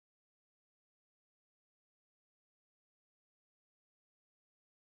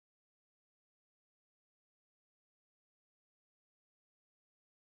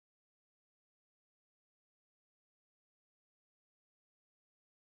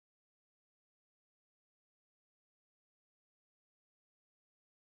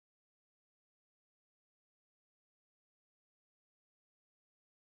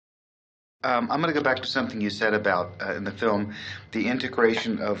I'm going to go back to something you said about in the film, the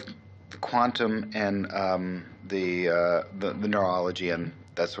integration of the quantum and the neurology and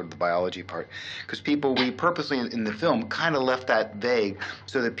that sort of the biology part. Because people, we purposely in the film kind of left that vague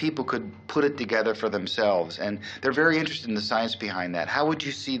so that people could put it together for themselves, and they're very interested in the science behind that. How would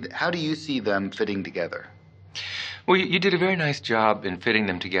you see? How do you see them fitting together? Well, you did a very nice job in fitting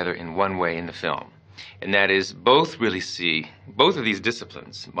them together in one way in the film. And that is, both really see both of these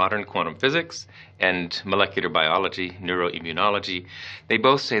disciplines, modern quantum physics and molecular biology, neuroimmunology, they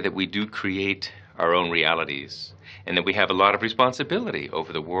both say that we do create our own realities and that we have a lot of responsibility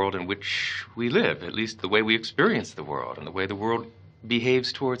over the world in which we live, at least the way we experience the world and the way the world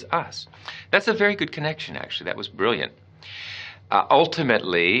behaves towards us. That's a very good connection, actually. That was brilliant.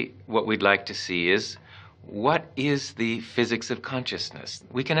 Ultimately, what we'd like to see is, what is the physics of consciousness?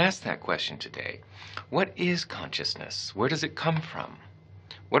 We can ask that question today. What is consciousness? Where does it come from?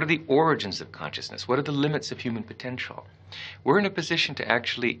 What are the origins of consciousness? What are the limits of human potential? We're in a position to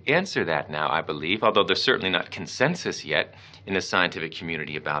actually answer that now, I believe, although there's certainly not consensus yet in the scientific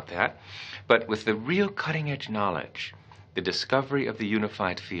community about that. But with the real cutting-edge knowledge, the discovery of the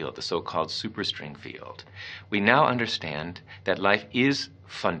unified field, the so-called superstring field, we now understand that life is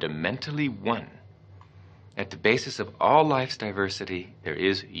fundamentally one. At the basis of all life's diversity, there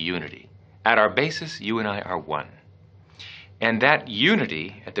is unity. At our basis, you and I are one. And that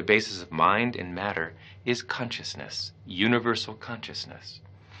unity, at the basis of mind and matter, is consciousness, universal consciousness.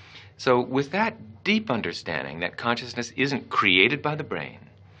 So with that deep understanding that consciousness isn't created by the brain,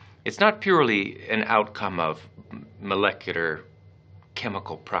 it's not purely an outcome of molecular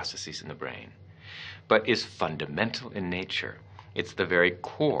chemical processes in the brain, but is fundamental in nature. It's the very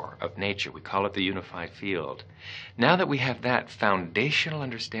core of nature. We call it the unified field. Now that we have that foundational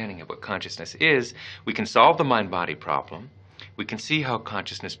understanding of what consciousness is, we can solve the mind-body problem. We can see how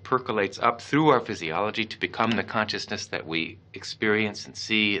consciousness percolates up through our physiology to become the consciousness that we experience and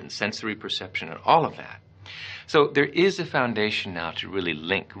see and sensory perception and all of that. So there is a foundation now to really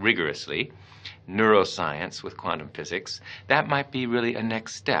link rigorously neuroscience with quantum physics. That might be really a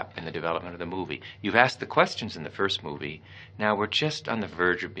next step in the development of the movie. You've asked the questions in the first movie. Now we're just on the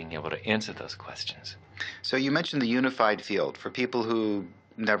verge of being able to answer those questions. So you mentioned the unified field. For people who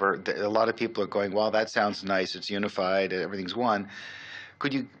never, a lot of people are going, well, that sounds nice. It's unified. Everything's one.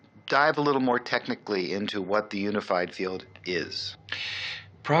 Could you dive a little more technically into what the unified field is?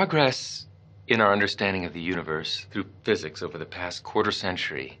 Progress in our understanding of the universe through physics over the past quarter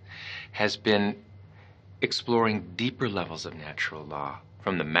century has been exploring deeper levels of natural law,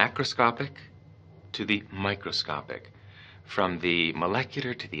 from the macroscopic to the microscopic, from the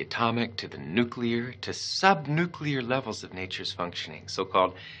molecular to the atomic to the nuclear to subnuclear levels of nature's functioning,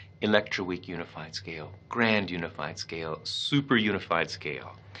 so-called electroweak unified scale, grand unified scale, super unified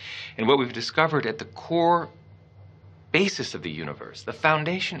scale. And what we've discovered at the core basis of the universe, the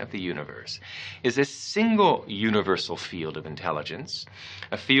foundation of the universe, is a single universal field of intelligence,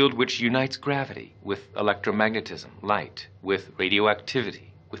 a field which unites gravity with electromagnetism, light, with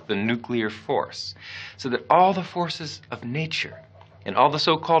radioactivity, with the nuclear force, so that all the forces of nature and all the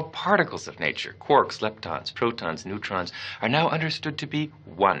so-called particles of nature, quarks, leptons, protons, neutrons, are now understood to be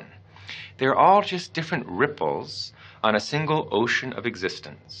one. They're all just different ripples on a single ocean of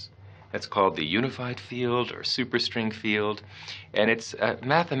existence. That's called the unified field or superstring field, and it's a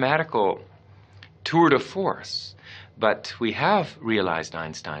mathematical tour de force. But we have realized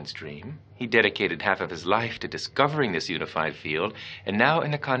Einstein's dream. He dedicated half of his life to discovering this unified field, and now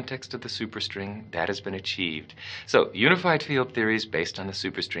in the context of the superstring, that has been achieved. So unified field theories based on the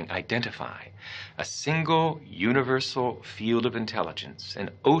superstring identify a single universal field of intelligence, an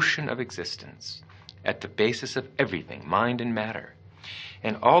ocean of existence, at the basis of everything, mind and matter.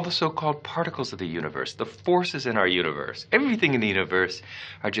 And all the so-called particles of the universe, the forces in our universe, everything in the universe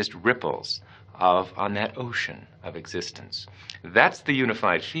are just ripples on that ocean of existence. That's the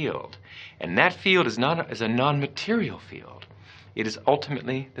unified field. And that field is a non-material field. It is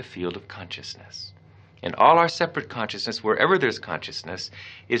ultimately the field of consciousness. And all our separate consciousness, wherever there's consciousness,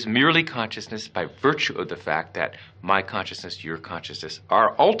 is merely consciousness by virtue of the fact that my consciousness, your consciousness,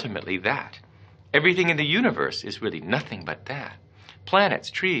 are ultimately that. Everything in the universe is really nothing but that. Planets,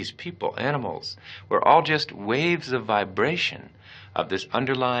 trees, people, animals, we're all just waves of vibration of this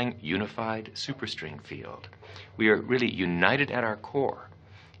underlying unified superstring field. We are really united at our core.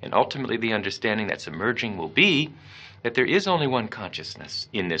 And ultimately the understanding that's emerging will be that there is only one consciousness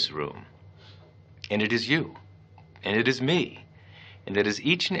in this room. And it is you. And it is me. And it is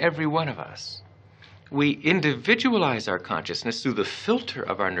each and every one of us. We individualize our consciousness through the filter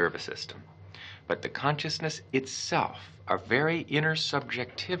of our nervous system. But the consciousness itself, our very inner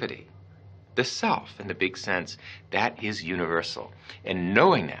subjectivity, the self in the big sense, that is universal. And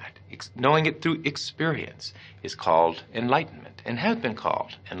knowing that, knowing it through experience, is called enlightenment, and has been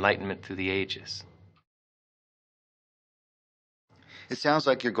called enlightenment through the ages. It sounds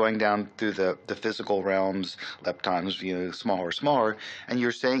like you're going down through the physical realms, leptons, smaller, and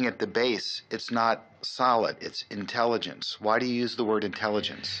you're saying at the base, it's not solid, it's intelligence. Why do you use the word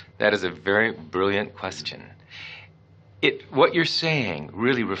intelligence? That is a very brilliant question. What you're saying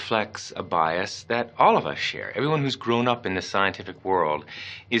really reflects a bias that all of us share. Everyone who's grown up in the scientific world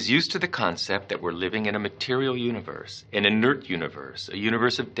is used to the concept that we're living in a material universe, an inert universe, a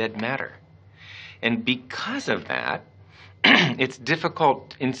universe of dead matter. And because of that, it's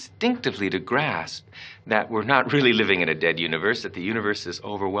difficult instinctively to grasp that we're not really living in a dead universe, that the universe is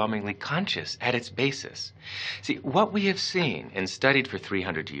overwhelmingly conscious at its basis. See, what we have seen and studied for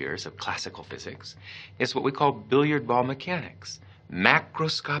 300 years of classical physics is what we call billiard ball mechanics,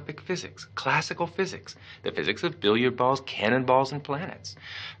 macroscopic physics, classical physics, the physics of billiard balls, cannonballs, and planets.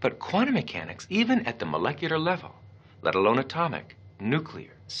 But quantum mechanics, even at the molecular level, let alone atomic,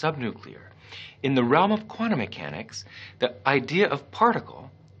 nuclear, subnuclear, in the realm of quantum mechanics, the idea of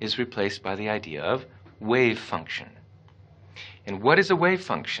particle is replaced by the idea of wave function. And what is a wave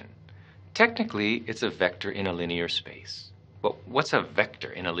function? Technically, it's a vector in a linear space. But what's a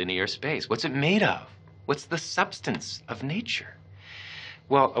vector in a linear space? What's it made of? What's the substance of nature?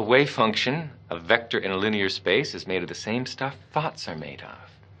 Well, a wave function, a vector in a linear space, is made of the same stuff thoughts are made of.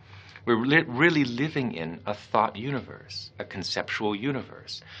 We're really living in a thought universe, a conceptual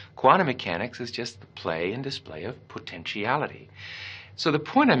universe. Quantum mechanics is just the play and display of potentiality. So the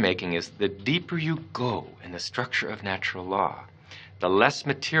point I'm making is the deeper you go in the structure of natural law, the less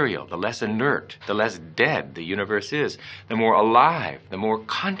material, the less inert, the less dead the universe is, the more alive, the more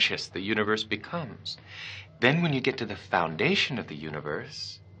conscious the universe becomes. Then when you get to the foundation of the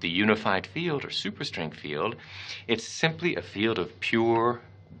universe, the unified field or superstring field, it's simply a field of pure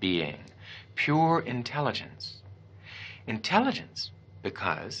being, pure intelligence. Intelligence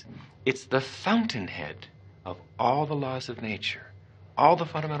because it's the fountainhead of all the laws of nature, all the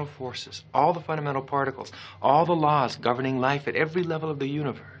fundamental forces, all the fundamental particles, all the laws governing life at every level of the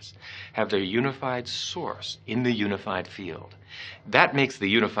universe have their unified source in the unified field. That makes the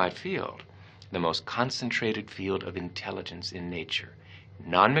unified field the most concentrated field of intelligence in nature.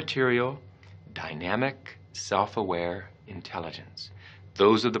 Non-material, dynamic, self-aware intelligence.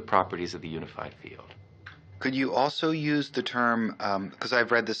 Those are the properties of the unified field. Could you also use the term, because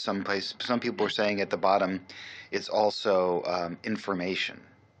I've read this someplace, some people are saying at the bottom, it's also information.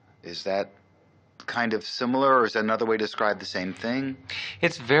 Is that kind of similar, or is that another way to describe the same thing?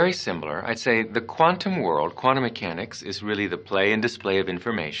 It's very similar. I'd say the quantum world, quantum mechanics, is really the play and display of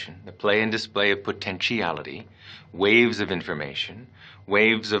information, the play and display of potentiality, waves of information,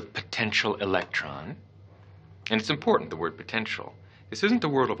 waves of potential electron. And it's important, the word potential. This isn't the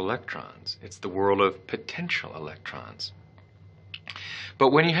world of electrons, it's the world of potential electrons.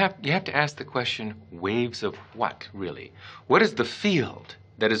 But when you have to ask the question, waves of what, really? What is the field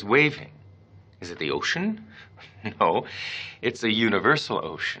that is waving? Is it the ocean? No, it's a universal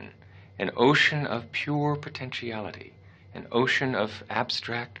ocean, an ocean of pure potentiality, an ocean of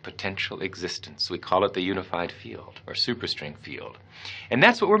abstract potential existence. We call it the unified field, or superstring field. And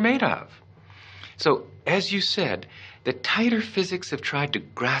that's what we're made of. So, as you said, the tighter physics have tried to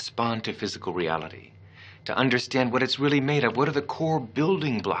grasp onto physical reality, to understand what it's really made of. What are the core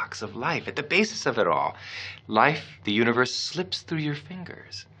building blocks of life? At the basis of it all, life, the universe, slips through your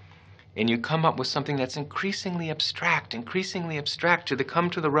fingers. And you come up with something that's increasingly abstract to come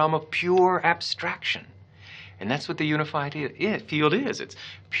to the realm of pure abstraction. And that's what the unified field is. It's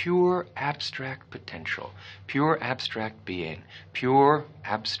pure abstract potential, pure abstract being, pure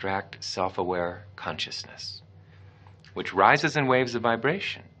abstract self-aware consciousness, which rises in waves of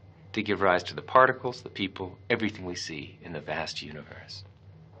vibration to give rise to the particles, the people, everything we see in the vast universe.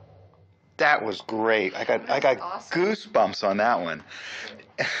 That was great. I got Awesome. goosebumps on that one.